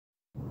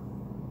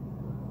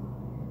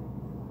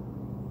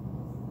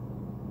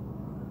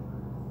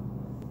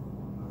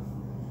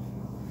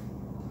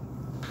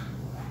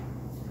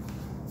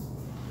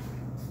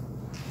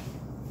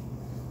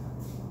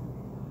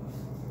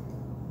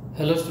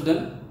Hello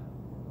student,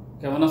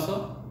 কেমন আছো?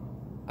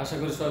 আশা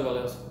করি সবাই ভালো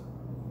আছো।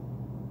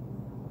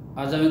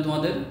 আজ আমি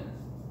তোমাদের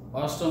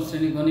অষ্টম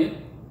শ্রেণী গণিত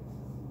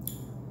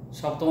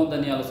সপ্তম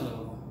অধ্যায় নিয়ে আলোচনা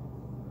করব।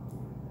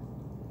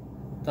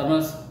 তার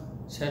মানে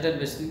সেটের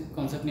বেসিক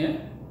কনসেপ্ট নিয়ে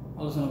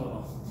আলোচনা করব।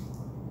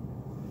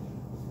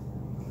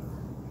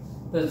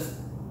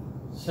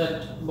 সেট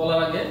বলার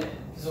আগে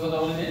কিছু কথা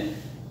বলে নিই।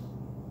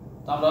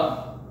 আমরা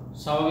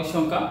স্বাভাবিক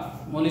সংখ্যা,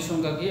 মৌলিক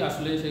সংখ্যা কি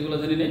আসলে সেগুলো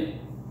জেনে নিই,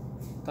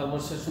 তারপর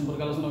সেট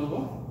সম্পর্কে আলোচনা করব।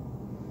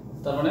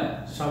 তার মানে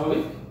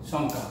স্বাভাবিক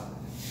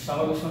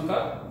সংখ্যা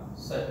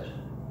সেট,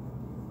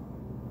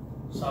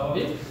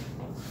 স্বাভাবিক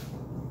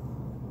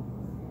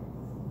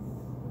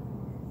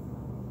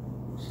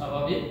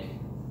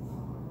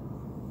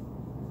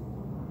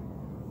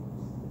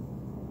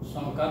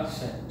সংখ্যার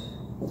সেট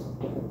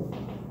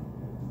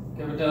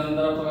ক্যাপিটাল এন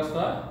দ্বারা প্রকাশ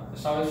করা।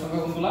 স্বাভাবিক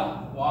সংখ্যা কোনগুলা?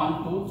 1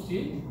 2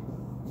 3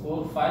 4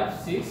 5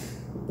 6।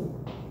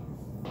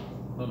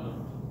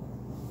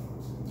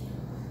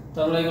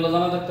 তারপরে এগুলো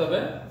জানা থাকতে হবে।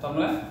 তার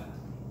মানে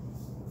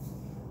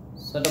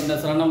সেট অফ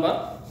ন্যাচারাল নাম্বার,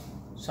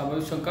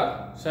 স্বাভাবিক সংখ্যা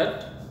সেট।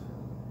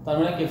 তার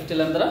মানে ক্যাপিটাল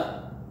এন দ্বারা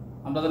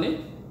আমরা জানি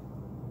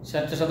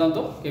সেটটা সাধারণত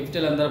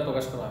ক্যাপিটাল এন দ্বারা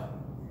প্রকাশ করা হয়।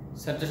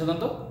 সেটটা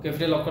সাধারণত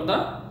ক্যাপিটাল অক্ষর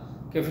দ্বারা,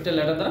 ক্যাপিটাল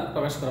লেটার দ্বারা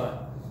প্রকাশ করা হয়।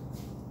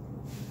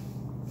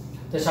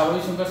 তো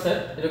স্বাভাবিক সংখ্যার সেট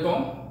এরকম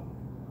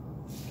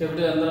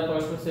ক্যাপিটাল এন দ্বারা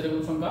প্রকাশ করছে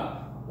এরকম সংখ্যা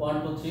 1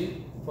 2 3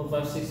 4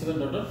 5 6 7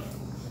 ডট।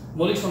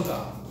 মৌলিক সংখ্যা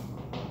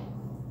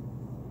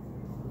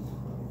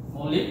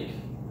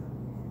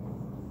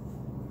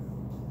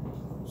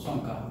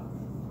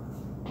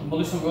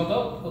তো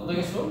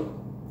প্রত্যেকে শুরু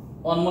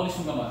অনমৌলিক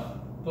সংখ্যা নয়।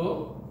 2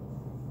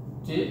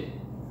 3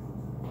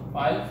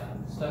 5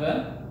 7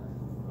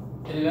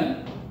 11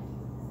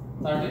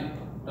 13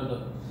 ডট।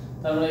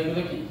 তারপরে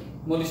এগুলো কি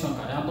মৌলিক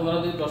সংখ্যা। এখন তোমরা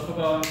যদি প্রশ্ন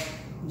করা হয়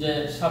যে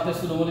 7 এর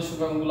ছোট মৌলিক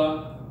সংখ্যা কোনগুলা?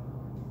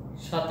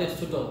 7 এর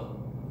ছোট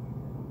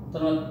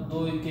তার মানে 2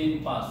 3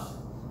 5।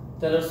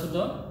 13 এর ছোট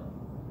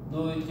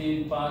 2 3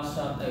 5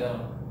 7 11।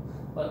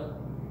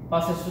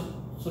 5 এর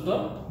ছোট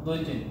 2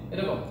 3।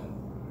 এরকম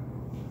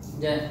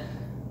যে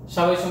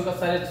স্বাভাবিক সংখ্যা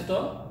 4 এর ছোট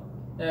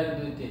 1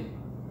 2 3,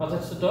 5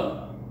 এর ছোট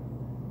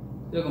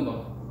এরকম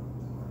ভাবে।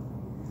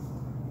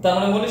 তার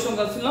মানে মৌলিক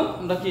সংখ্যা ছিলাম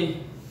আমরা কি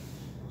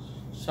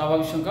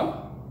স্বাভাবিক সংখ্যা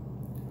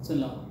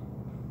ছিলাম।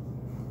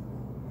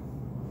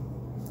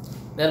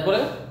 এরপরে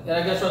এর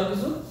আগে আসলে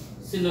কিছু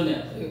চিহ্ন নিয়ে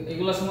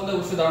এগুলো সম্বন্ধে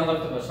অবশ্যই ধারণা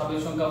রাখতে হবে।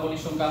 স্বাভাবিক সংখ্যা,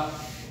 মৌলিক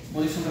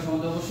সংখ্যা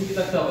সম্বন্ধে অবশ্যই কি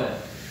থাকতে হবে?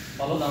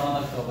 ভালো ধারণা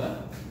রাখতে হবে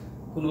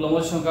কোনগুলো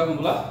মৌলিক সংখ্যা,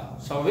 কোনগুলো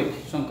স্বাভাবিক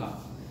সংখ্যা।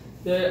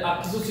 আর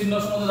কিছু চিহ্ন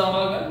সম্বন্ধে ধারণা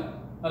রাখবেন,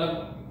 তাহলে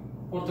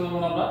পড়তে পারবো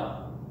না আমরা।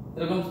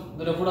 এরকম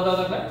দুটো ফোঁটা দেওয়া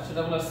থাকলে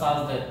সেটা বলে সাজ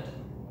দ্যাট,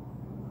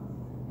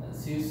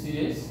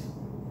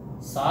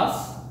 সাজ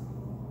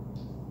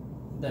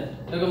দ্যাট।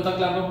 এরকম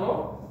থাকলে আমরা পড়বো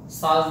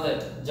সাজ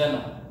দ্যাট, যেন।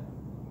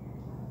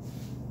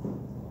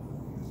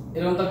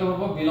 এরকম থাকলে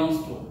পড়বো বিলংস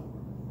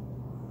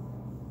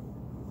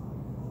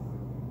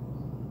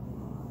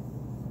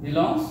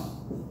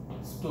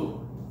টু,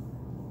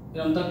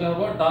 এরকম থাকলে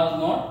পড়বো ডাজ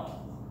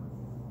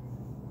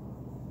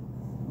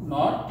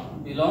নট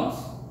বিলংস।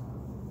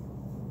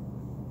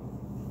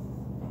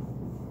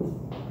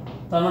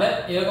 তার মানে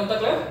এরকম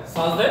থাকলে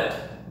সাজ দ্যাট,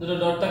 দুটো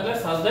ডট থাকলে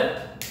সাজ দ্যাট।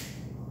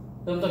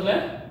 এরকম থাকলে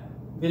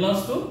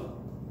belongs to,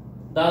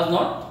 does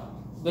not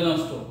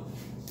belongs to.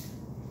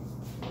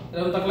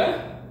 এরকম থাকলে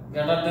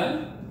গ্রেটার দেন,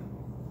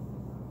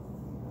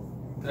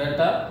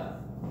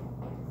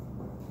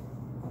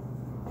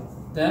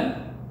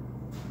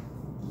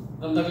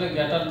 এরকম থাকলে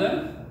গ্রেটার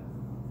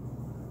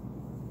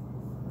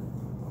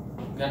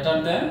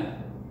দেন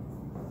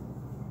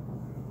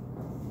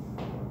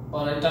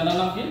और এটার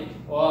নাম কি?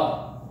 or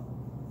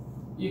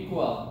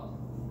equal।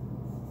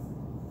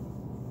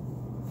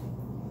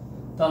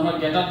 তো আমরা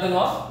গ্রেটার দেন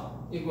or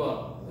equal।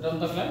 এরকম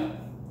থাকলে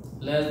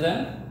less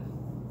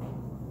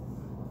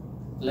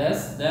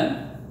than,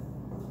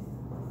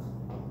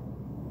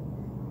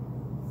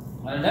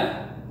 আর এটা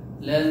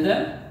less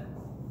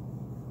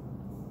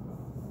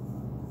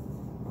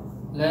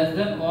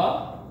than or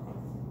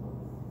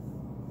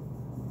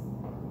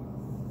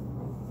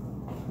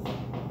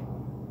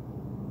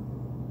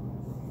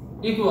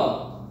equal।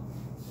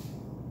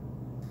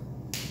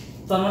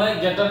 তার মানে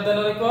greater than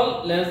or equal,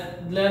 less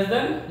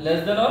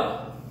than or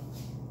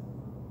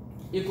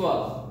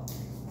equal।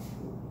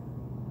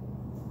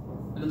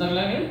 এটা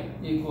থাকলে কি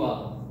equal।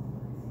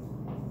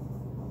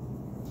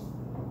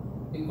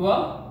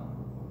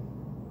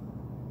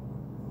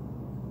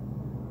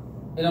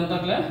 এরকম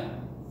থাকলে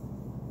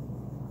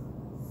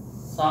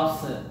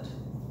সাবসেট।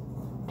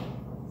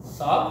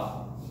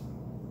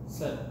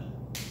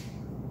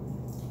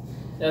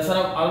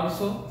 এছাড়া আরো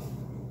কিছু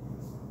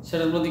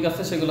সেটার প্রতীক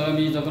আছে, সেগুলো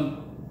আমি যখন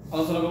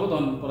আলোচনা করবো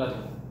তখন পড়া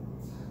যাবে।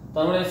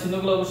 তারপরে এই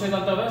চিহ্নগুলো অবশ্যই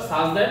জানতে হবে।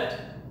 Such that,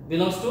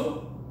 belongs to,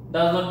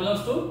 does not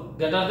belongs to,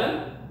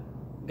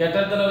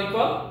 greater than or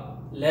equal,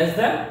 less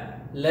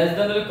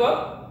than or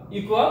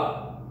equal,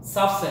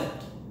 subset.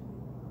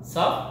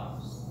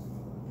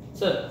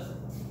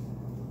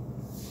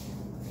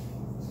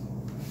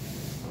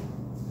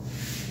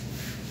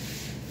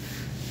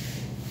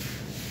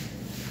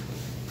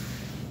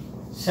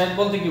 Set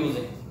বলতে কি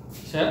বোঝে?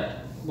 সেট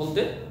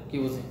বলতে কি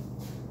বোঝে?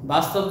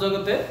 বাস্তব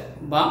জগতে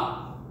বা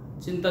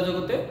চিন্তা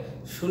জগতে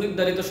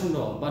সুনির্ধারিত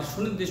সংগ্রহ বা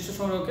সুনির্দিষ্ট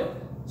সংগ্রহকে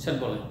সেট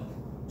বলে।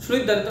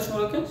 সুনির্ধারিত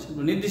সংগ্রহকে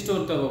নির্দিষ্ট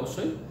করতে হবে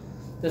অবশ্যই।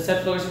 তো সেট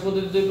প্রকাশের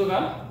পদ্ধতি দুই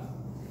প্রকার।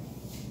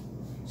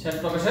 সেট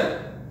প্রকাশের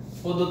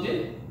পদ্ধতি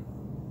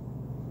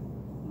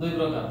দুই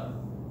প্রকার।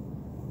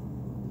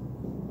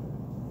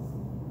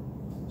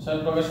 সেট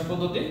প্রকাশের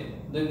পদ্ধতি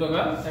দুই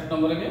প্রকার। এক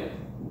নম্বরে কি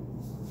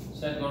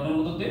সেট গঠন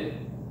পদ্ধতি,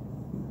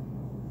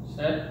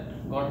 সেট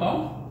গঠন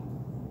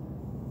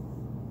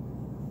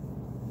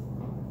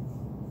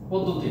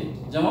পদ্ধতি।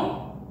 যেমন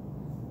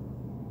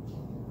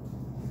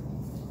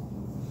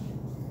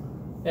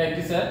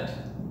একটি সেট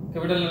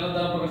ক্যাপিটাল লেটার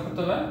দ্বারা প্রকাশ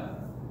করতে হবে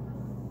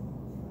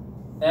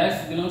x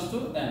belongs to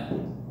n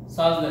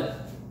such that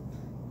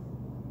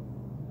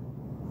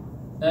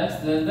x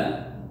less than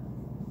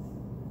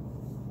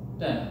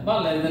 10 বা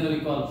less than or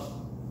equal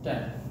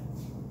 10।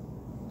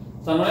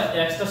 তার মানে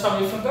x টা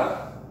স্বাভাবিক সংখ্যা।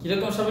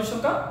 কিরকম স্বাভাবিক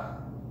সংখ্যা?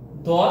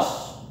 10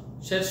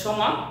 এর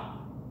সমান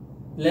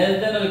less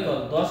than or equal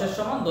 10 এর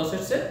সমান 10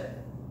 এর চেয়ে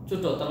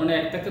ছোট। তার মানে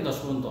 1 থেকে 10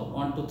 পর্যন্ত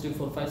 1 2 3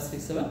 4 5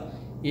 6 7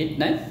 8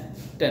 9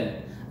 10।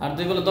 আর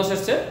দুই বলে 10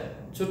 এর চেয়ে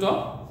ছোট,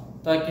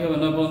 তাই কি হবে?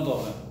 9 পর্যন্ত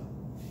হবে।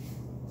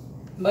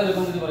 বা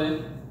এরকম দিতে পারেন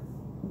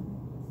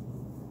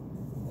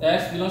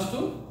x belongs to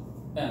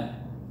n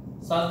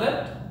such that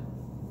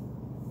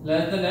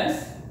less than x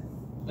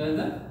less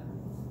than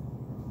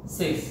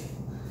 6।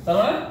 তার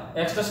মানে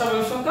x টা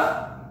স্বাভাবিক সংখ্যা,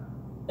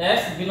 x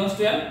belongs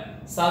to n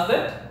such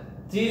that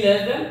 3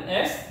 less than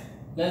x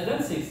less than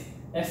 6।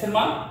 x এর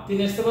মান 3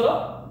 এর চেয়ে বড়,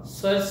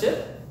 6 এর চেয়ে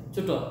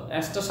ছোট।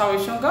 x টা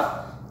স্বাভাবিক সংখ্যা।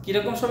 কি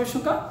রকম স্বাভাবিক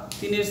সংখ্যা?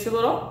 3 এর চেয়ে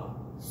বড়,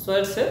 6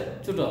 এর চেয়ে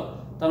ছোট।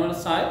 তার মানে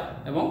 4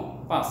 এবং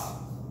 5।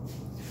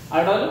 আর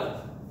এটা হলো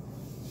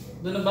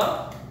দুই নম্বর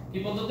কি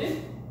পদ্ধতি?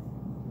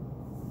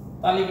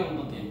 তালিকা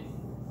পদ্ধতি।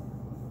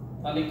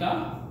 তালিকা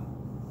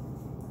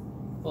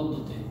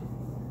পদ্ধতি।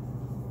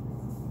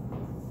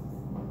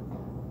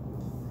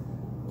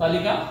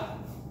 তালিকা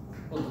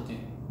পদ্ধতি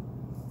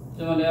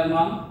যেমন এর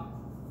মান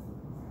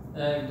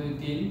 1 2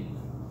 3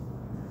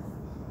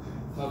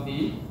 বা b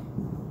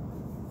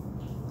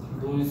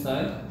 2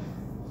 4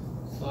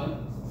 6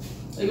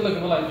 এগুলোকে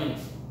বলা হয় কি?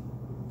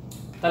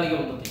 তালিকা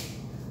পদ্ধতি।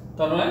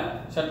 তার মানে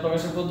সেট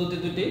প্রকাশের পদ্ধতি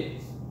দুটি,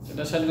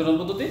 এটা সেট গঠন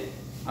পদ্ধতি,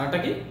 আর এটা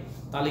কি?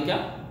 তালিকা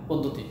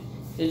পদ্ধতি।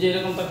 এই যে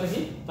এরকম থাকলে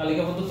কি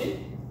তালিকা পদ্ধতি,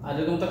 আর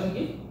এরকম থাকলে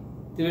কি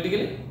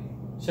থিওরিটিক্যালি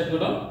সেট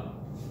গঠন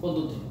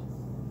পদ্ধতি।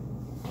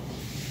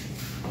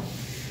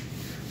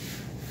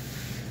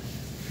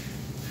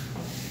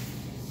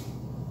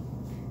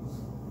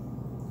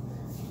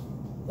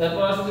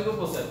 এরপর আসলে দেখো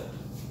উপসেট।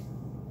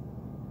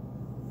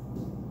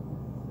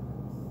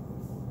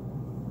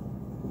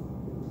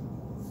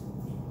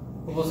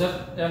 উপসেট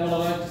এমন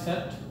হলো একটি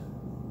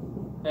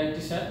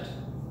সেট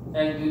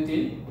 1 2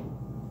 3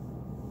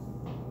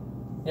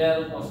 এর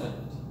উপসেট,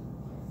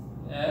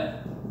 এর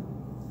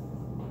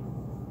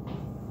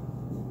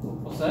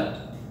উপসেট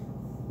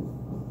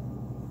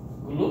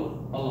গুলো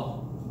হলো।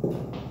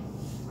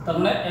 তার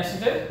মানে এর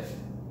সাথে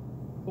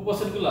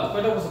উপসেট গুলো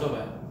কয়টা উপসেট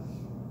হবে?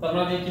 তার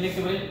মানে কি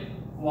লিখতে পারি?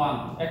 1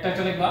 একটা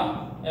একটা লিখবা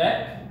 1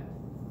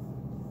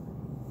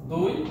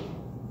 2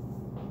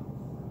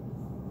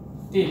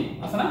 3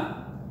 আছে না?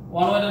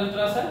 1 এর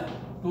ভিতরে আছে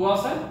 2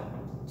 আছে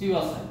 3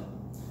 আছে।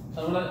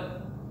 তার মানে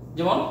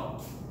যেমন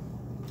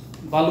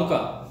বালুকা,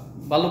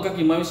 বালুকা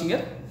কি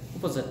ময়মনসিংহের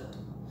উপসেট,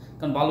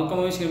 কারণ বালুকা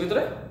ময়মনসিংহের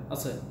ভিতরে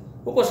আছে।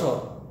 উপশহর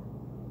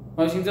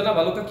ময়মনসিংহ জেলা,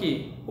 বালুকা কি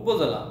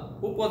উপজেলা,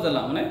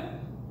 উপজেলা মানে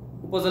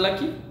উপজেলা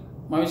কি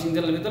ময়মনসিংহ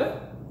জেলার ভিতরে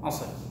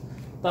আছে।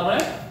 তার মানে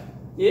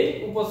এই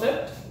উপসেট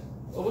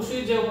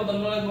অবশ্যই যে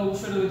উপাদানগুলো লাগবে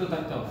অবশ্যই এর ভিতরে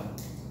থাকতে হবে।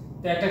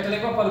 তো একটা একটা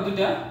লিখবা, পরে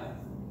দুইটা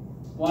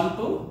 1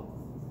 2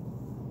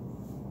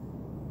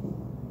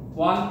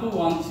 1 2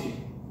 1 3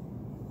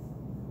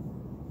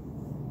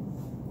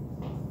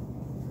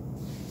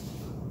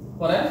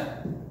 পরে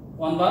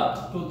 1 বার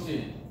 2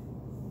 3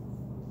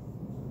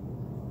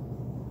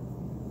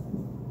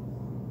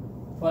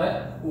 পরে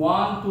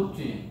 1 2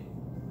 3।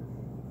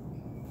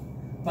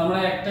 তার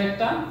মানে একটা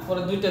একটা,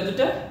 পরে দুইটা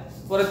দুইটা,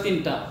 পরে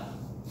তিনটা,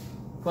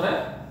 পরে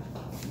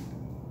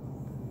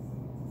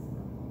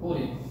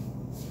পরে।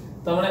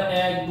 তার মানে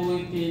 1 2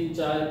 3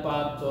 4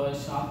 5 6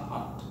 7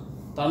 8।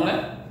 তার মানে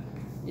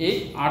এই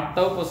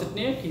 8টা উপসেট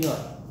নিয়ে কি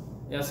হয়?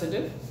 এই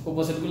সেটের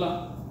উপসেটগুলো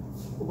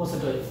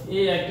উপসেট হয়।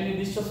 এই একটি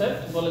নির্দিষ্ট সেট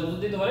বলে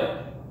যদি তোমার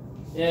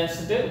এই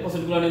সেটের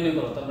উপসেটগুলো নির্ণয়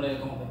করো, তার মানে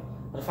এরকম হবে।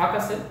 আর ফাঁকা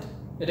সেট,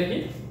 এটা কি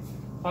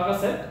ফাঁকা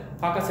সেট?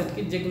 ফাঁকা সেট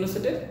কি? যে কোনো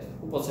সেটের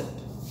উপসেট।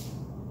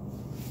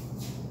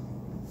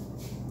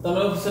 তার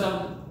মানে উপসেট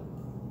আমরা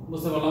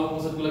বুঝতে পারলাম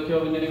উপসেটগুলো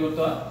কিভাবে নির্ণয়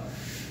করতে হয়।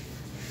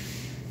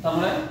 তার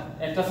মানে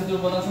একটা সেটের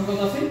উপাদান সংখ্যা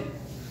কত আছে?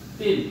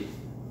 3।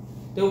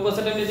 তো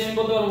উপসেট আমি নিজে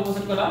বলতে পারবো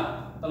উপসেট কটা।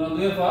 তার মানে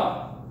 2 এর পাওয়ার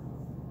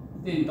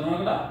 3, তার মানে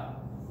কটা?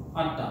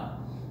 8টা।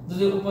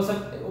 যদি উপসেট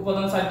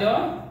উপাদান 4টা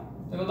হয়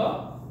তাহলে কত?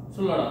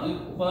 16টা। যদি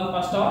উপাদান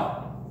 5টা হয়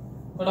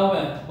কটা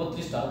হবে?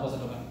 32টা উপসেট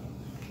হবে।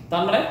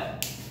 তার মানে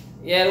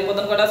এর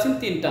উপাদান কটা আছে?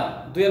 3টা।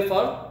 2 এর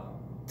পাওয়ার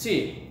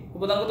 3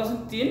 উপাদান কত আছে?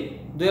 3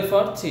 2 এর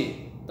পাওয়ার 3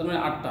 তার মানে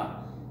 8টা।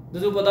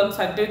 যদি উপাদান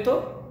 4টা হইতো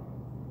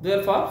 2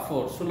 এর পাওয়ার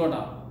 4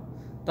 16টা।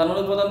 তার মানে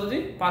উপাদান যদি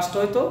 5টা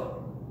হইতো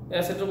এ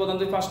সেটের উপাদান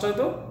যদি 5টা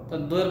হইতো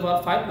তাহলে 2 এর পাওয়ার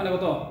 5 মানে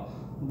কত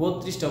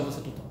 32টা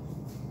উপসেট হতো।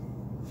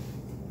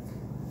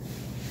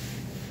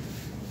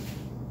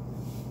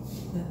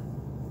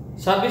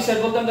 সার্বিক সেট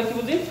বলতে আমরা কি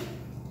বুঝি?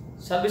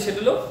 সার্বিক সেট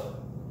হলো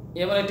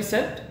এমন একটি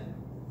সেট,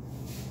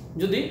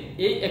 যদি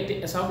এই একটি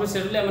সার্বিক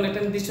সেট হলো এমন একটা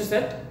নির্দিষ্ট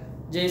সেট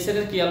যে এই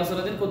সেটের কি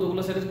আলোচনা দিন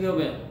কতগুলো সেটের কি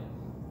হবে,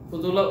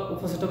 কতগুলো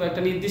উপসেট হবে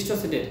একটা নির্দিষ্ট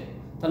সেটের।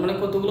 তার মানে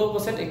কতগুলো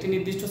উপসেট একটি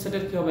নির্দিষ্ট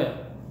সেটের কি হবে,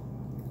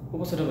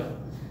 উপসেট হবে।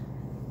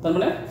 তার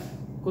মানে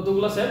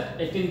কতগুলো সেট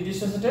একটি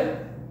নির্দিষ্ট সেটের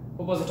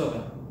উপসেট হবে,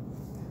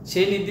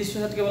 সেই নির্দিষ্ট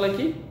সেটকে বলা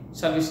কি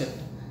সার্বিক সেট।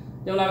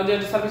 যেমন আমি যে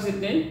একটা সার্বিক সেট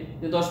নেই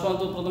যে 10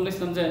 পর্যন্ত প্রথম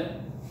লিখলাম যে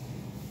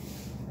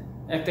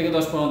 1 থেকে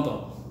 10 পর্যন্ত,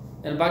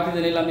 এর বাকি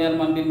যে নিলাম এর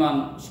মান বির মান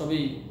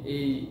সবই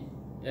এই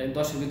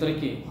 10 এর ভিতরে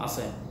কি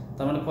আছে,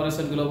 তার মানে পরের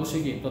সেটগুলো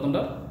অবশ্যই কি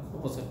প্রথমটা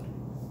উপসেট।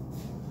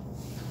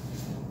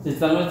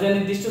 তার মানে যে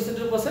নির্দিষ্ট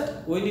সেটের উপসেট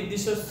ওই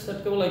নির্দিষ্ট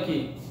সেটকে বলা কি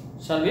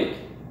সার্বিক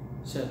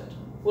সেট।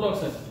 পূরক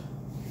সেট,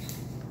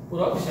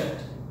 পূরক সেট,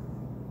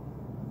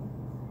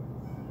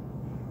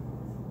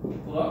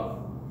 পূরক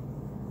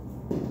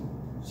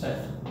সেট।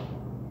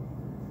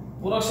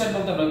 পূরক সেট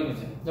বলতে আমরা কি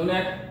বুঝি? যেমন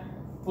এক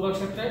পূরক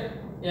সেটে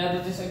এর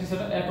যে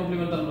সেট এ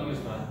কমপ্লিমেন্ট দ্বারা প্রকাশ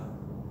করা হয়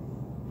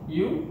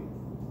ইউ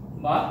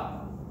বা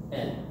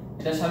এ,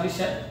 এটা সার্বিক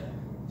সেট।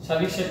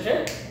 সার্বিক সেটে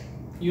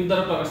ইউ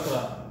দ্বারা প্রকাশ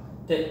করা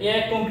তো এ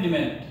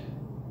কমপ্লিমেন্ট,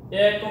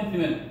 এ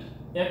কমপ্লিমেন্ট,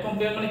 এ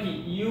কমপ্লিমেন্ট মানে কি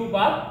ইউ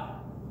বা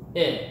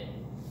এ,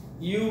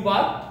 ইউ বা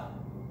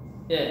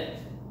এ।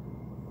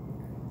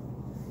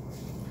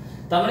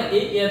 তার মানে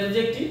এই এর যে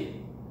একটি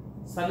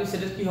সার্বিক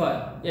সেটের কি হয়,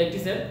 এ একটি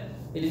সেট,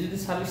 এটি যদি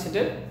সার্বিক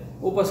সেটের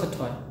উপসেট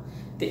হয়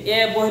তো এ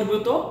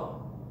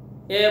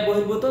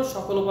বহির্ভূত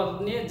সকল উপাদান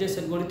নিয়ে যে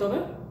সেট গঠিত হবে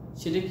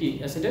সেটি কি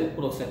এ সেটের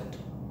পূরক সেট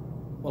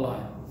বলা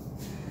হয়।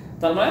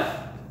 তার মানে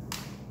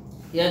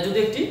এ যদি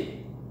একটি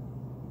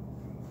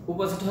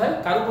উপসেট হয়,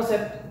 কার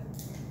উপসেট?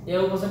 এ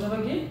উপসেট হবে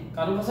কি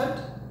কার উপসেট?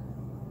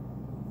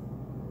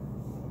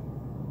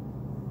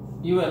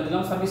 ইউ এর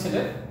দিলাম সার্বিক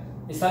সেটের।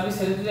 এই সার্বিক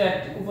সেটের যদি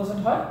একটি উপসেট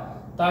হয়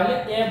তাহলে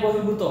এ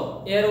বহির্ভূত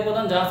এর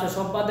উপাদান যা আছে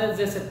সব বাদে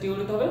যে সেটটি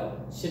গঠিত হবে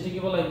সেটিকে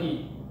বলা হয় কি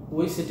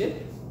ওই সেটের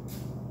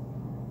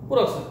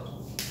পূরক সেট।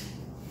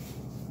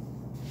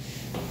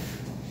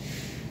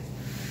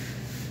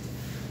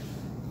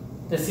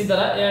 তো সি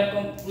দ্বারা এ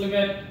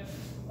কমপ্লিমেন্ট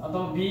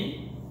অথবা বি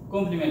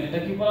কমপ্লিমেন্ট, এটা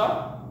কি পড়া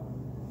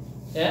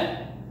এ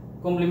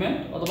কমপ্লিমেন্ট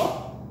অথবা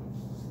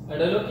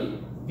এটা হলো কি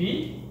বি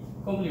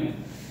কমপ্লিমেন্ট।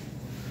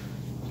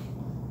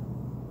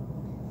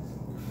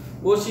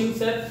 অসীম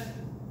সেট,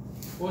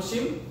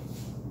 অসীম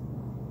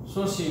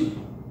সসীম,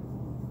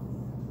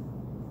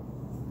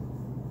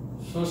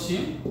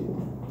 সসীম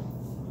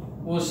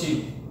অসীম।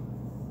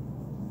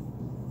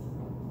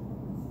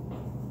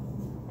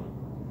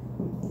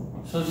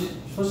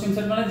 সসীম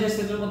সেট মানে যে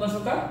সেটের উপাদান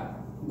সংখ্যা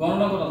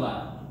গণনা করা যায়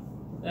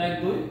 1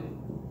 2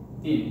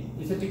 3,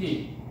 এই সেটটি কি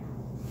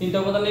 3টা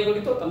উপাদান নিয়ে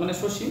গঠিত, তার মানে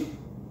সসীম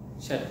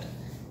সেট।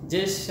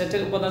 যে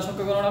সেটের উপাদান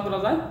সংখ্যা গণনা করা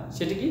যায়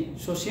সেটি কি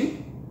সসীম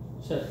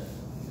সেট।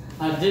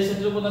 আর যে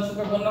সেটের উপাদান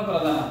সংখ্যা গণনা করা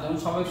যায় না, যেমন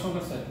স্বাভাবিক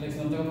সংখ্যার সেট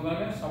লিখছিলাম, যেমন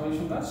স্বাভাবিক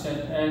সংখ্যার সেট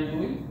 1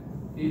 2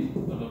 3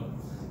 হলো,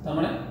 তার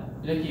মানে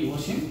এটা কি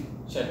অসীম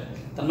সেট।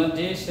 তার মানে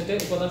যে সেটের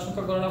উপাদান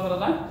সংখ্যা গণনা করা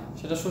যায়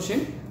সেটা সসীম,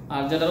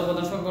 আর যেটার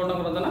উপাদান সংখ্যা গণনা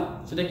করা যায় না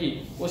সেটা কি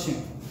অসীম।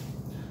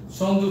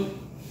 সংযোগ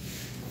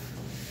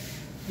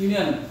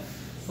ইউনিয়ন,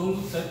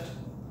 সংযোগ সেট,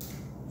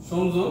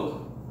 সংযোগ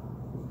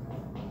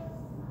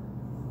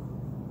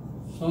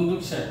সংযোগ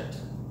সেট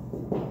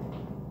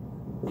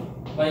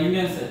বা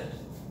ইউনিয়ন সেট,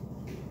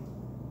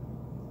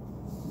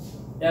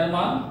 এর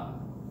মান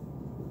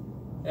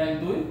 1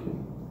 2,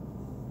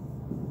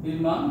 বির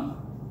মান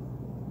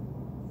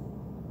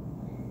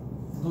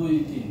 2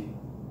 3,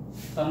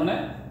 তার মানে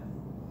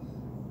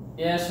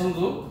এ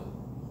সংযোগ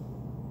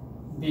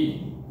বি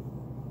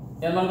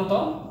এর মান কত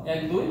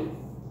 1 2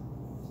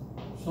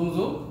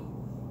 সংযোগ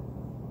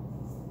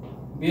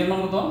বি এর মান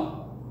কত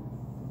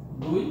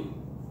 2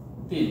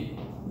 3,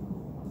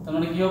 তার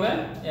মানে কি হবে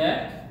 1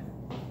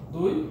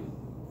 2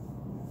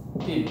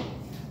 3।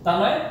 তার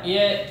মানে এ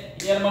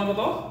এর মান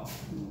কত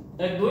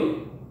 1 2,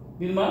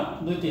 বির মান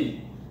 2 3।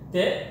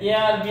 তে এ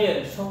আর বি এর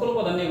সকল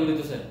উপাদান নিয়ে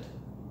গঠিত সেট,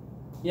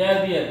 এ আর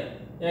বি এর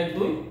 1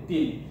 2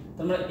 3,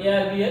 তার মানে এ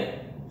আর বি এর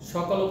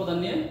সকল উপাদান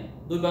নিয়ে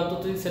 2 বা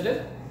ততোধিক সেটের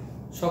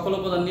সকল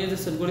উপাদান নিয়ে যে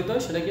সেট গঠিত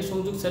হয় সেটাকে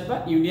সংযোগ সেট বা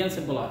ইউনিয়ন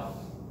সেট বলা হয়।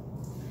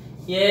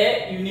 এ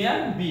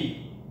ইউনিয়ন বি,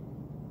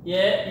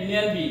 এ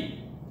ইউনিয়ন বি,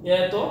 এ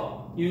তো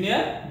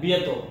ইউনিয়ন বি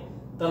তো,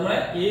 তার মানে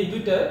এই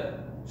দুইটার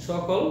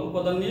সকল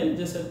উপাদান নিয়ে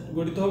যে সেট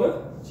গঠিত হবে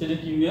সেটা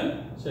কি union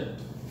set.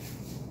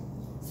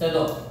 Set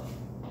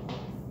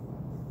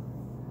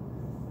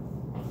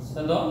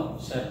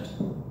set,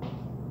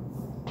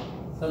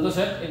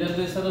 set এটা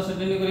যদি সেট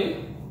নির্ণয় করি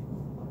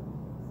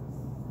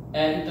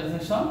এ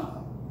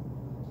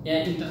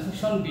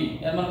ইন্টারসেকশন বি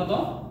এর মান কত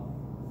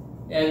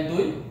 1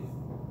 2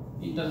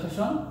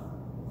 ইন্টারসেকশন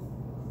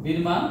বির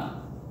মান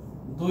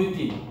 2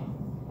 3,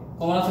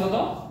 কমন আছে কত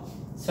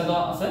সেট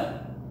আছে,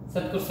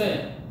 সেট করছে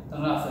তার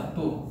মানে আছে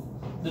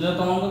 2 দুইটার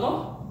কমন কত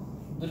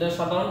দুইটার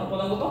সাধারণ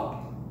উপাদান কত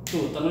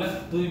 2 তার মানে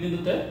দুই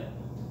বিন্দুতে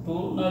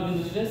 2 না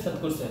বিন্দুতে সেট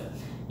করছে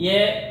এ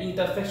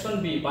ইন্টারসেকশন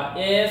বি বা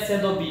এ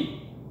ছেদ বি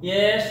এ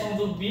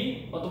সংযোগ বি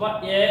অথবা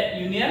এ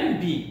union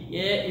B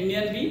A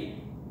union B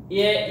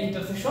A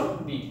intersection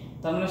B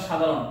তার মানে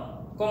সাধারণ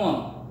কমন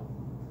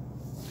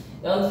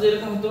এখন যদি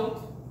এরকম হতো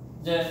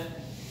যে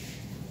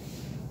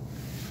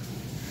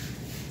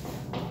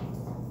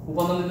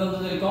উপাদান দিতাম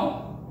যদি এরকম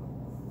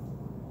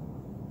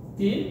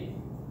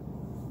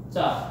 3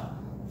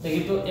 4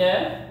 কিন্তু এ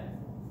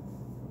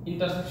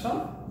ইন্টারসেকশন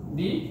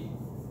বি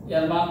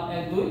এর মান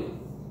 1 2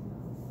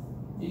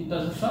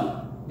 ইন্টারসেকশন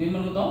বি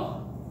মান কত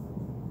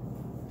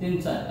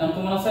 3 4 এমন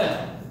কমন আছে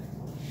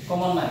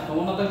কমন নাই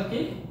কমন না থাকলে কি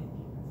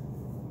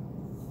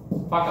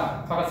ফাঁকা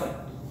ফাঁকা সেট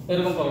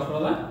এরকম প্রকাশ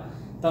করা যায়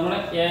তার মানে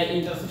এ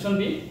ইন্টারসেকশন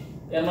বি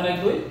এর মান 1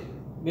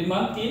 2 বি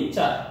মান 3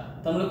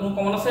 4 তার মানে কোনো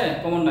কমন আছে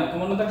কমন নাই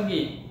কমন না থাকলে কি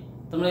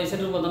তার মানে এই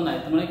সেটের উপাদান নাই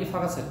তার মানে কি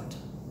ফাঁকা সেট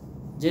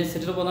যে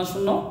সেটের উপাদান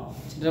শূন্য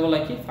সেটা বলা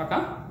কি ফাঁকা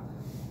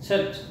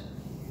সেট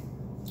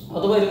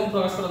অথবা এরকম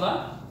প্রকাশ করা যায়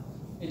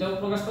এটাও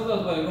প্রকাশ করা যায়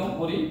অথবা এরকম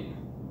ওরি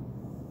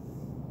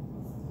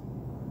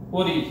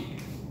ওরি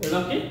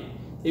এরকম কি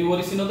এই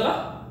ওরি চিহ্ন দ্বারা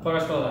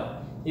প্রকাশ করা যায়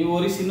এই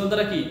ওরি চিহ্ন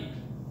দ্বারা কি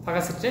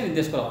ফাঁকা সেটকে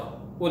নির্দেশ করা হয়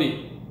ওরি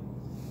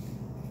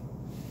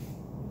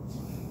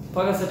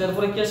ফাঁকা সেটের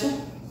পরে কি আছে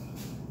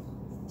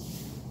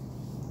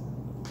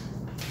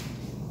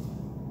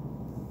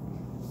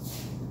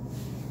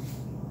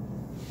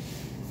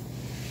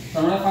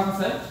তার মানে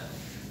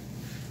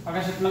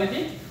ফাঁকা সেট মানে কি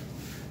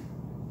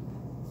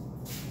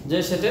যে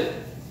সেটের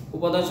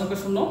উপাদান সংখ্যা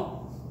শূন্য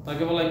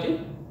তাকে বলা হয় কি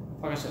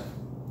ফাঁকা সেট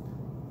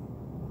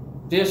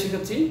প্রিয়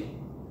শিক্ষার্থী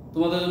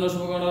তোমাদের জন্য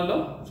শুভকামনা রইল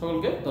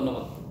সকলকে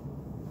ধন্যবাদ।